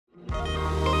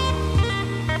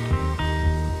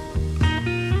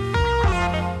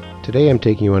Today I'm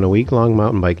taking you on a week-long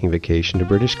mountain biking vacation to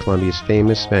British Columbia's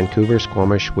famous Vancouver,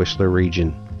 Squamish, Whistler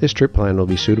region. This trip plan will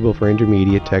be suitable for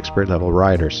intermediate to expert level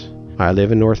riders. I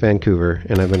live in North Vancouver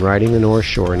and I've been riding the North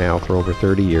Shore now for over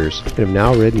 30 years and have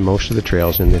now ridden most of the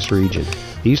trails in this region.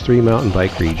 These three mountain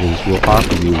bike regions will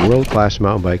offer you world-class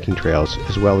mountain biking trails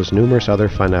as well as numerous other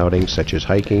fun outings such as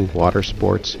hiking, water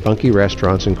sports, funky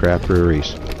restaurants and craft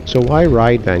breweries. So why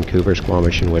ride Vancouver,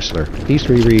 Squamish and Whistler? These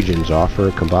three regions offer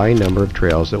a combined number of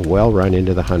trails that well run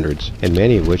into the hundreds, and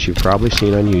many of which you've probably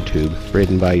seen on YouTube,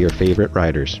 ridden by your favorite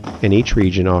riders. And each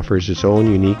region offers its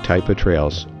own unique type of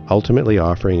trails, ultimately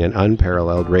offering an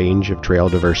unparalleled range of trail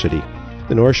diversity.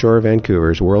 The North Shore of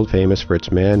Vancouver is world famous for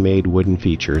its man-made wooden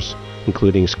features,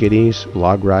 including skinnies,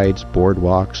 log rides,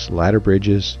 boardwalks, ladder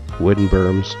bridges, wooden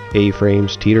berms,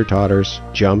 A-frames, teeter-totters,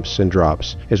 jumps, and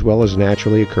drops, as well as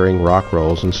naturally occurring rock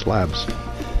rolls and slabs.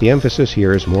 The emphasis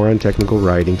here is more on technical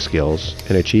riding skills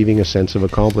and achieving a sense of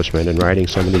accomplishment in riding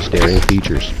some of these daring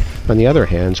features. On the other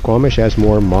hand, Squamish has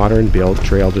more modern-built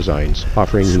trail designs,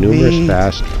 offering numerous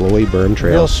fast, flowy berm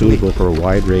trails suitable for a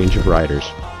wide range of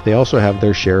riders. They also have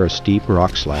their share of steep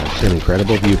rock slabs and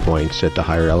incredible viewpoints at the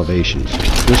higher elevations.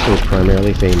 Whistler is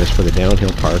primarily famous for the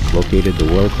downhill park located at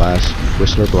the world-class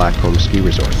Whistler Blackcomb Ski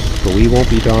Resort, but we won't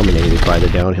be dominated by the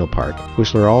downhill park.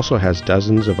 Whistler also has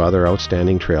dozens of other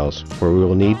outstanding trails where we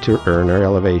will need to earn our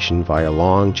elevation via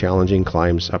long, challenging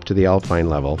climbs up to the alpine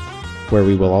level, where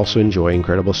we will also enjoy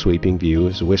incredible sweeping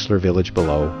views of Whistler Village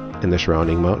below and the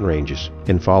surrounding mountain ranges.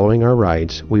 In following our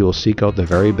rides, we will seek out the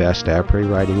very best après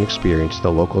riding experience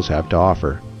the locals have to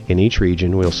offer. In each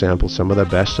region, we'll sample some of the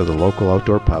best of the local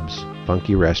outdoor pubs,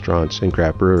 funky restaurants, and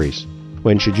craft breweries.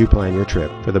 When should you plan your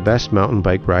trip? For the best mountain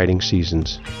bike riding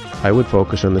seasons, I would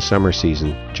focus on the summer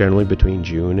season, generally between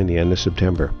June and the end of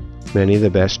September. Many of the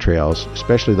best trails,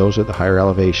 especially those at the higher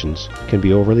elevations, can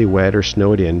be overly wet or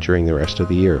snowed in during the rest of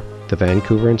the year. The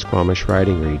Vancouver and Squamish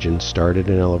riding regions start at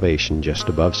an elevation just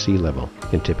above sea level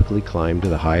and typically climb to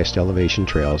the highest elevation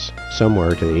trails,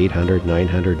 somewhere to the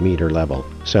 800-900 meter level.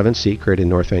 Seventh Secret in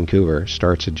North Vancouver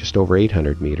starts at just over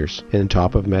 800 meters, and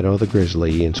top of Meadow the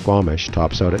Grizzly in Squamish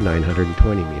tops out at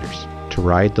 920 meters. To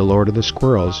ride the Lord of the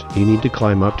Squirrels, you need to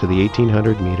climb up to the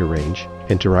 1800 meter range,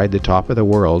 and to ride the top of the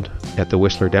world at the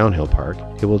Whistler Downhill Park,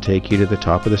 it will take you to the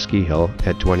top of the ski hill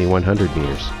at 2100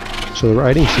 meters. So the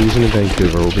riding season in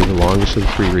Vancouver will be the longest of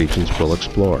the three regions we'll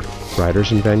explore.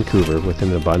 Riders in Vancouver with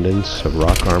an abundance of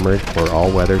rock-armored or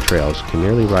all-weather trails can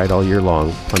nearly ride all year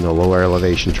long on the lower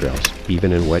elevation trails,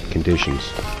 even in wet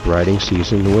conditions. The riding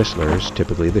season in Whistler is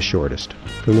typically the shortest.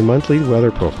 From the monthly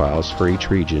weather profiles for each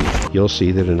region, you'll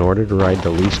see that in order to ride the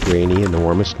least rainy and the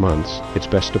warmest months, it's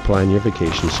best to plan your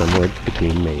vacation somewhere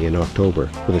between May and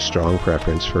October, with a strong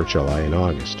preference for July and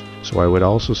August. So I would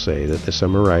also say that the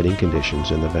summer riding conditions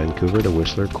in the Vancouver to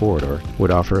Whistler corridor would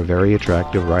offer a very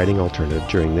attractive riding alternative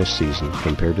during this season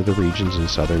compared to the regions in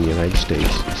southern United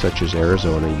States such as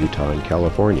Arizona, Utah, and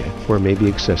California, where it may be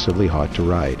excessively hot to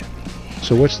ride.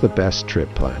 So what's the best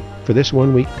trip plan? For this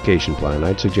one-week vacation plan,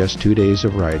 I'd suggest 2 days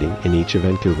of riding in each of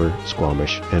Vancouver,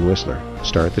 Squamish, and Whistler.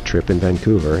 Start the trip in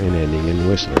Vancouver and ending in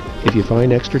Whistler. If you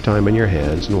find extra time on your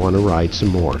hands and want to ride some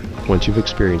more, once you've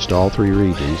experienced all three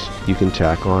regions, you can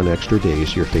tack on extra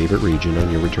days to your favorite region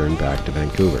on your return back to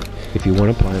Vancouver. If you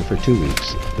want to plan for 2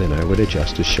 weeks, then I would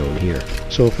adjust as shown here.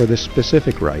 So for the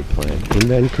specific ride plan, in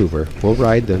Vancouver, we'll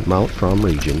ride the Mount From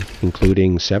region,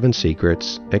 including Seven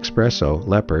Secrets, Espresso,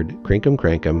 Leopard, Crinkum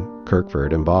Crankum,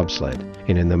 Kirkford, and Bobsled.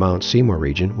 And in the Mount Seymour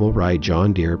region, we'll ride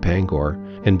John Deere, Pangor,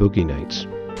 and Boogie Nights.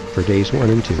 For days 1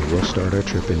 and 2, we'll start our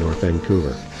trip in North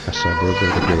Vancouver, a suburb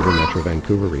of the greater Metro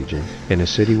Vancouver region, and a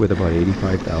city with about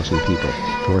 85,000 people.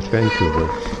 North Vancouver,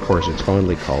 or as it's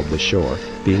fondly called, the Shore,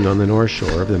 being on the North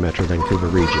Shore of the Metro Vancouver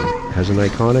region, has an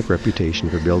iconic reputation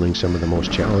for building some of the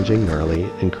most challenging, gnarly,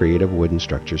 and creative wooden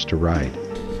structures to ride.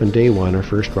 On day 1, our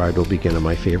first ride will begin on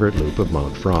my favorite loop of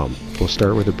Mount From. We'll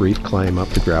start with a brief climb up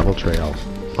the gravel trail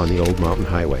on the old mountain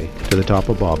highway to the top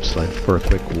of Bobsled for a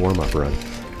quick warm-up run.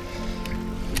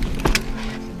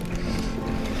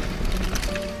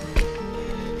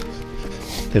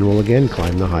 Then we'll again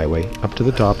climb the highway up to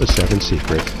the top of Seven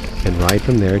Secret and ride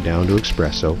from there down to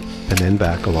Espresso and then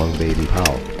back along Baden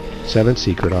Powell. Seventh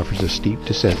Secret offers a steep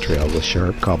descent trail with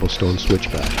sharp cobblestone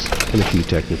switchbacks and a few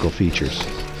technical features.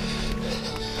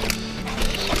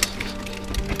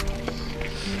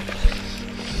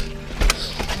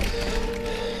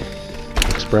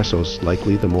 Espresso's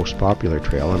likely the most popular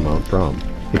trail on Mount From.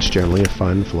 It's generally a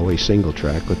fun, flowy single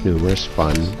track with numerous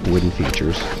fun wooden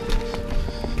features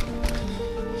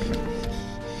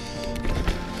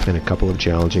and a couple of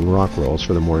challenging rock rolls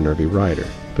for the more nervy rider,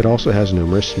 but also has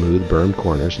numerous smooth bermed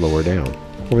corners lower down.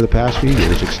 Over the past few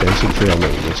years, extensive trail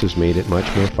maintenance has made it much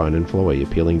more fun and flowy,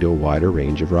 appealing to a wider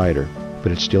range of rider,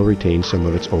 but it still retains some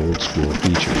of its old school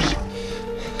features.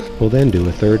 We'll then do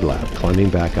a third lap, climbing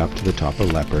back up to the top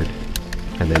of Leopard,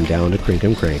 and then down to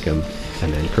Crinkum Crankum,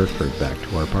 and then Kirkford back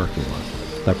to our parking lot.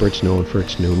 Leopard's known for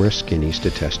its numerous skinnies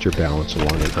to test your balance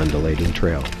along an undulating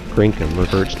trail. Crinkum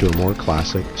reverts to a more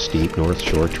classic, steep North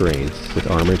Shore terrain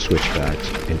with armored switchbacks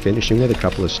and finishing with a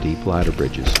couple of steep ladder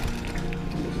bridges.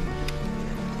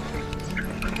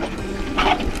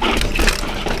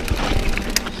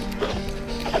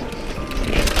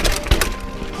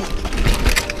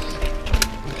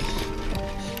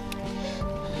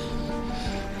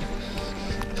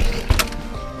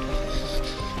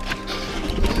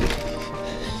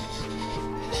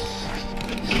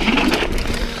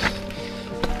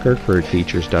 Kirkford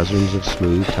features dozens of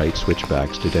smooth, tight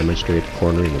switchbacks to demonstrate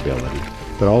cornering ability,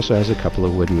 but also has a couple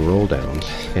of wooden roll-downs,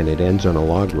 and it ends on a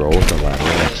log roll with a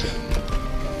lateral exit.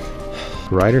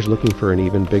 For riders looking for an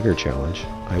even bigger challenge,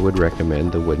 I would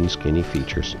recommend the wooden skinny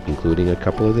features, including a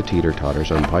couple of the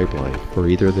teeter-totters on Pipeline, or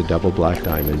either the double black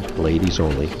diamond, ladies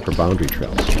only, or boundary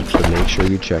trails, but make sure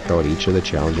you check out each of the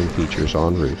challenging features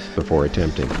en route before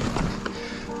attempting.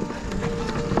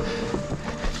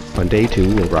 On day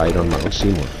 2, we'll ride on Mount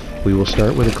Seymour. We will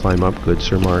start with a climb up Good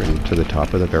Sir Martin to the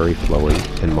top of the very flowy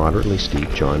and moderately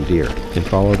steep John Deere, and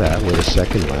follow that with a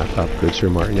second lap up Good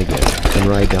Sir Martin again, and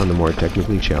ride down the more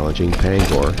technically challenging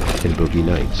Pangor and Boogie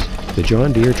Nights. The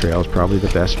John Deere Trail is probably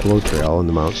the best flow trail in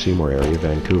the Mount Seymour area of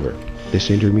Vancouver. This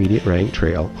intermediate ranked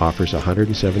trail offers a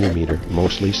 170-meter,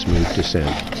 mostly smooth descent,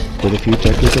 with a few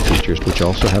technical features which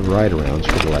also have ride-arounds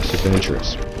for the less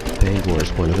adventurous. Pangor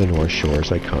is one of the North Shore's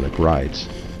iconic rides.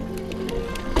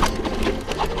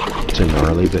 It's a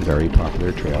gnarly but very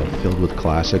popular trail filled with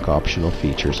classic optional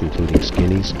features including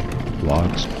skinnies,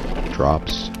 logs,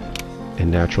 drops, and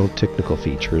natural technical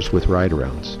features with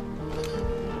ride-arounds.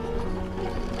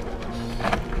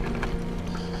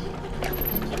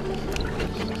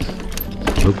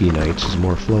 Boogie Nights is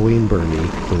more flowy and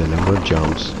bermy with a number of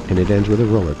jumps, and it ends with a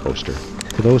roller coaster.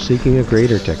 For those seeking a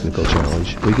greater technical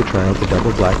challenge, we could try out the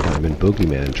Double Black Diamond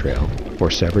Boogeyman Trail,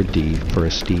 or Severed D for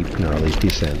a steep, gnarly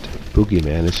descent.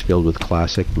 Boogeyman is filled with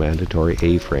classic mandatory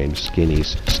A-frames,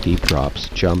 skinnies, steep drops,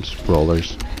 jumps,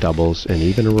 rollers, doubles, and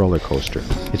even a roller coaster.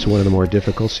 It's one of the more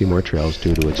difficult Seymour trails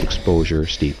due to its exposure,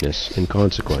 steepness, and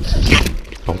consequences.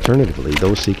 Alternatively,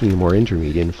 those seeking a more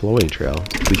intermediate and flowing trail,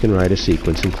 we can ride a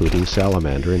sequence including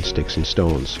Salamander and Sticks and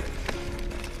Stones.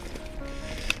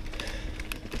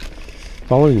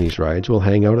 Following these rides, we'll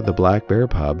hang out at the Black Bear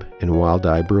Pub and Wild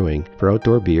Eye Brewing for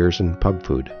outdoor beers and pub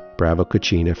food, Bravo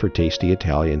Cucina for tasty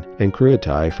Italian, and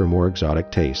Cruitai for more exotic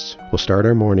tastes. We'll start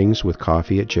our mornings with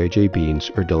coffee at JJ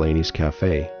Beans or Delaney's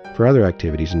Cafe. For other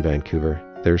activities in Vancouver,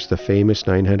 there's the famous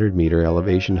 900-meter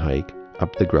elevation hike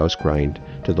up the Grouse Grind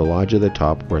to the lodge at the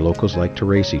top where locals like to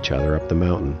race each other up the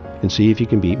mountain, and see if you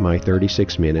can beat my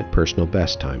 36-minute personal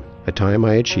best time, a time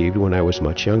I achieved when I was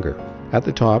much younger. At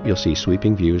the top, you'll see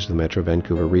sweeping views of the Metro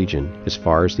Vancouver region as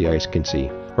far as the eyes can see,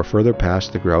 or further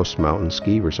past the Grouse Mountain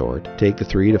Ski Resort, take the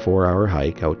 3 to 4 hour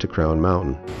hike out to Crown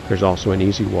Mountain. There's also an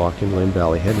easy walk in Lynn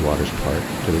Valley Headwaters Park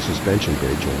to the suspension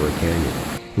bridge over a canyon.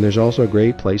 And there's also a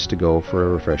great place to go for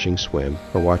a refreshing swim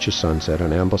or watch a sunset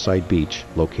on Ambleside Beach,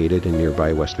 located in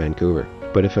nearby West Vancouver.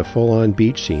 But if a full-on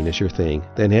beach scene is your thing,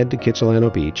 then head to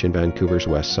Kitsilano Beach in Vancouver's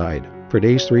west side. For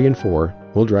days 3 and 4,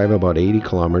 we'll drive about 80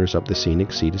 kilometers up the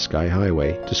scenic Sea to Sky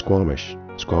Highway to Squamish.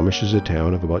 Squamish is a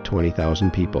town of about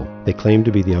 20,000 people. They claim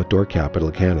to be the outdoor capital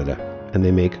of Canada, and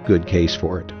they make a good case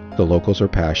for it. The locals are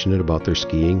passionate about their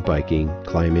skiing, biking,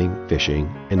 climbing,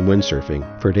 fishing, and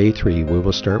windsurfing. For day 3, we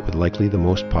will start with likely the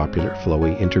most popular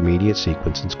flowy intermediate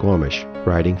sequence in Squamish,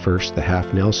 riding first the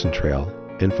Half Nelson Trail,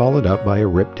 and followed up by a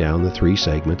rip down the 3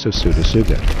 segments of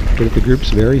Sudasuga. But if the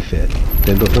group's very fit,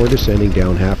 then before descending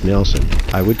down Half Nelson,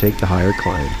 I would take the higher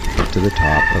climb up to the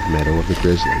top of Meadow of the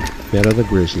Grizzly. Meadow of the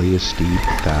Grizzly is steep,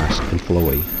 fast, and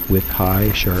flowy, with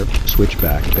high, sharp,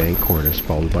 switchback bank cornice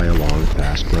followed by a long,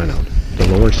 fast runout. The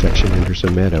lower section enters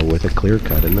a meadow with a clear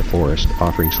cut in the forest,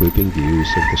 offering sweeping views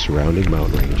of the surrounding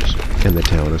mountain ranges and the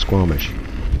town of Squamish.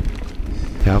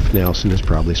 Half Nelson is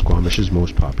probably Squamish's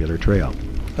most popular trail.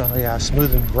 Oh yeah,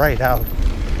 smooth and right out.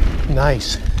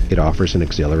 Nice. It offers an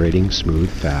exhilarating, smooth,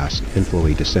 fast, and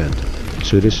flowy descent.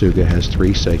 Sudasuga has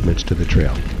 3 segments to the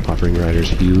trail, offering riders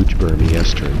huge bermy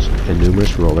S-turns and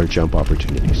numerous roller jump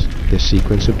opportunities. This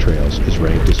sequence of trails is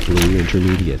ranked as Blue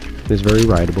Intermediate and is very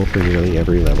rideable for nearly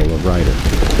every level of rider.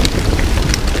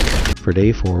 For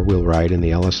day 4, we'll ride in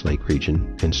the Ellis Lake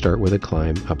region and start with a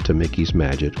climb up to Mickey's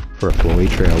Magic for a flowy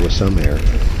trail with some air,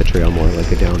 a trail more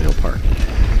like a downhill park.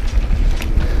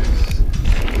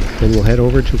 Then we'll head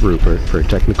over to Rupert for a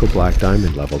technical black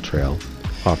diamond level trail,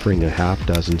 offering a half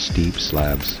dozen steep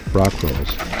slabs, rock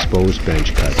rolls, exposed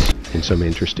bench cuts, and some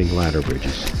interesting ladder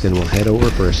bridges. Then we'll head over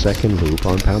for a second loop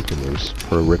on Pamplemousse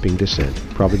for a ripping descent,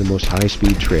 probably the most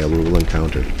high-speed trail we will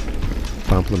encounter.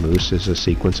 Pamplemousse is a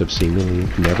sequence of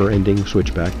seemingly never-ending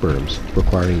switchback berms,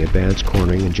 requiring advanced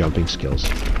cornering and jumping skills.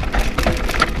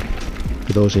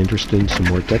 For those interested in some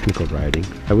more technical riding,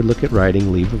 I would look at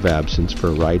riding Leave of Absence for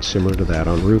a ride similar to that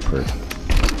on Rupert,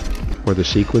 or the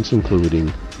sequence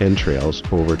including entrails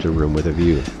over to Room with a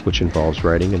View, which involves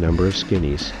riding a number of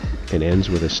skinnies and ends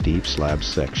with a steep slab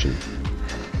section.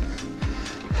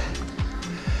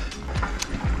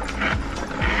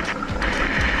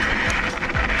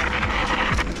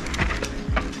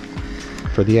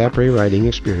 For the après riding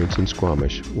experience in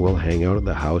Squamish, we'll hang out at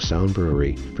the Howe Sound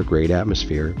Brewery for great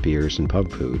atmosphere, beers, and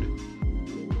pub food,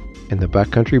 and the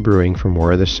Backcountry Brewing for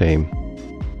more of the same,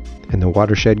 and the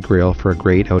Watershed Grill for a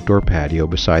great outdoor patio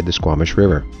beside the Squamish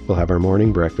River. We'll have our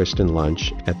morning breakfast and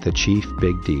lunch at the Chief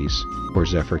Big D's or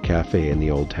Zephyr Cafe in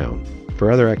the Old Town.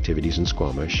 For other activities in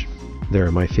Squamish, there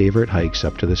are my favorite hikes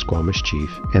up to the Squamish Chief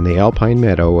and the Alpine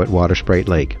Meadow at Watersprite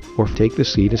Lake, or take the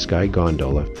Sea to Sky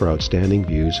gondola for outstanding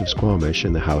views of Squamish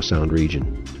and the Howe Sound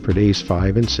region. For days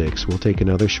 5 and 6, we'll take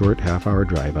another short half-hour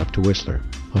drive up to Whistler.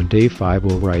 On day 5,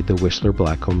 we'll ride the Whistler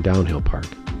Blackcomb Downhill Park.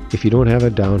 If you don't have a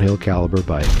downhill caliber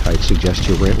bike, I'd suggest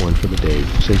you rent one for the day,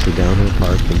 since the downhill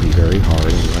park can be very hard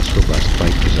and less robust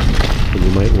bike design, and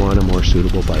you might want a more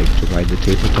suitable bike to ride the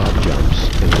tabletop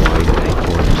jumps and wide bank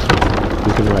corners.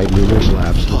 We can ride numerous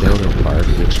laps to the downhill park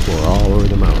and explore all over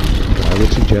the mountain. I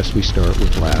would suggest we start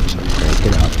with laps on Crank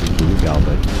It Up in Blue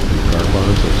Velvet, and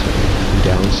Garbanzo Zone, and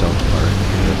down South Park,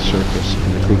 and the Circus,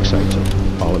 and the Creekside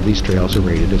Zone. All of these trails are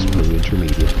rated as Blue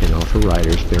Intermediate and offer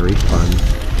riders very fun,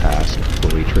 fast,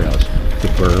 flowy trails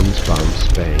with berms,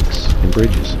 bumps, banks, and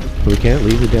bridges. But we can't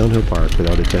leave the downhill park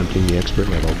without attempting the expert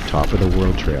level Top of the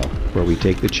World Trail, where we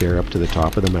take the chair up to the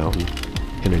top of the mountain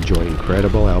and enjoy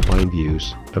incredible alpine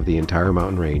views of the entire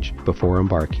mountain range before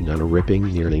embarking on a ripping,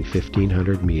 nearly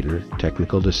 1,500-meter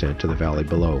technical descent to the valley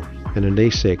below. And on day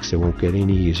 6, it won't get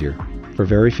any easier. For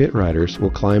very fit riders,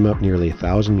 we'll climb up nearly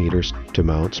 1,000 meters to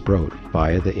Mount Sprout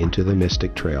via the Into the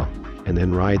Mystic Trail, and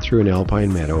then ride through an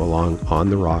alpine meadow along On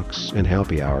the Rocks and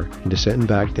Happy Hour, and descend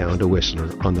back down to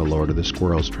Whistler on the Lord of the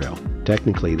Squirrels Trail.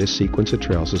 Technically, this sequence of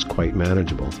trails is quite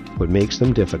manageable. What makes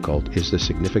them difficult is the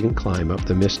significant climb up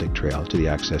the Mystic Trail to the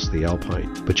access to the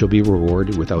Alpine, but you'll be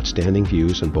rewarded with outstanding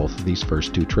views on both of these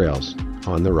first two trails.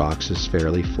 On the Rocks is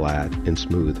fairly flat and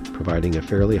smooth, providing a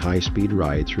fairly high-speed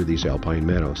ride through these alpine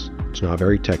meadows. It's not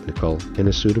very technical and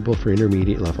is suitable for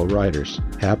intermediate-level riders.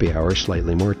 Happy Hour is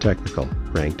slightly more technical,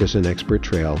 ranked as an expert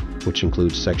trail, which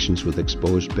includes sections with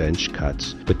exposed bench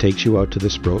cuts, but takes you out to the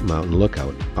Sprout Mountain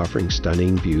Lookout, offering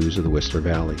stunning views of the Whistler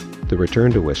Valley. The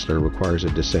return to Whistler requires a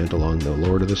descent along the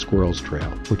Lord of the Squirrels Trail,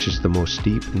 which is the most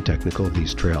steep and technical of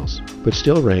these trails, but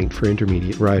still ranked for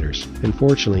intermediate riders.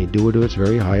 Unfortunately, due to its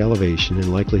very high elevation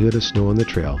and likelihood of snow on the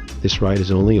trail, this ride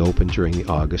is only open during the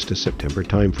August to September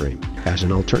timeframe. As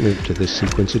an alternative to this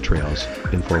sequence of trails,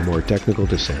 and for a more technical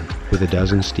descent, with a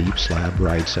dozen steep slab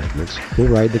ride segments, we'll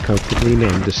ride the comfortably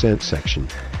named descent section.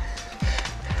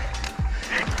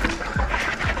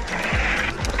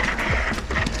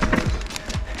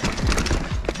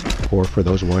 Or for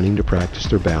those wanting to practice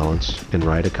their balance and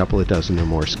ride a couple of dozen or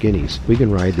more skinnies, we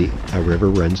can ride the A River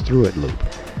Runs Through It loop.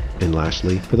 And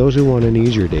lastly, for those who want an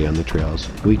easier day on the trails,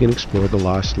 we can explore the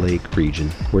Lost Lake region,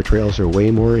 where trails are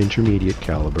way more intermediate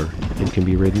caliber and can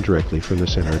be ridden directly from the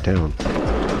center of town.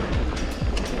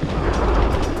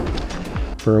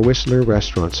 For our Whistler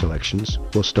restaurant selections,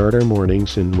 we'll start our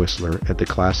mornings in Whistler at the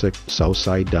classic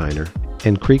Southside Diner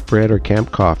and Creek Bread or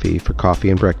Camp Coffee for coffee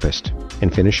and breakfast,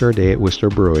 and finish our day at Whistler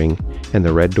Brewing and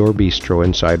the Red Door Bistro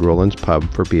inside Roland's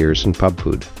Pub for beers and pub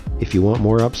food. If you want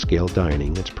more upscale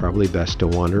dining, it's probably best to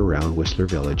wander around Whistler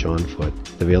Village on foot.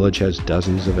 The village has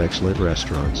dozens of excellent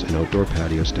restaurants and outdoor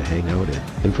patios to hang out in.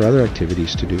 And for other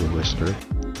activities to do in Whistler,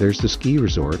 there's the ski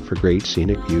resort for great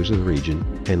scenic views of the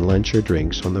region, and lunch or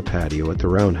drinks on the patio at the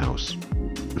Roundhouse.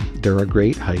 There are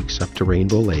great hikes up to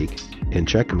Rainbow Lake and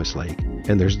Cheakamus Lake,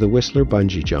 and there's the Whistler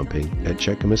bungee jumping at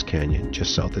Cheakamus Canyon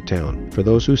just south of town. For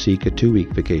those who seek a 2-week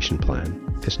vacation plan,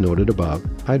 as noted above,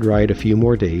 I'd ride a few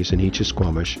more days in each of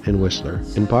Squamish and Whistler,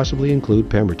 and possibly include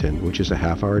Pemberton, which is a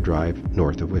half-hour drive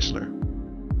north of Whistler.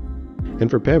 And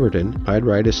for Pemberton, I'd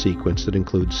ride a sequence that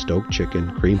includes Stoked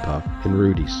Chicken, Cream Puff, and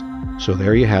Rudy's. So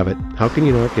there you have it. How can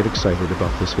you not get excited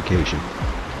about this vacation?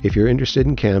 If you're interested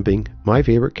in camping, my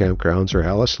favorite campgrounds are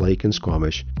Alice Lake in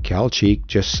Squamish, Cal Cheek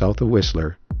just south of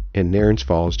Whistler, and Nairns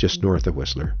Falls just north of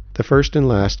Whistler. The first and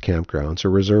last campgrounds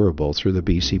are reservable through the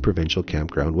BC Provincial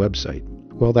Campground website.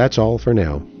 Well, that's all for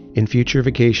now. In future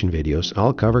vacation videos,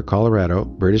 I'll cover Colorado,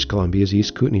 British Columbia's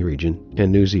East Kootenay region,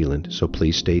 and New Zealand, so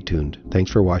please stay tuned.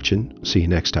 Thanks for watching. See you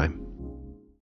next time.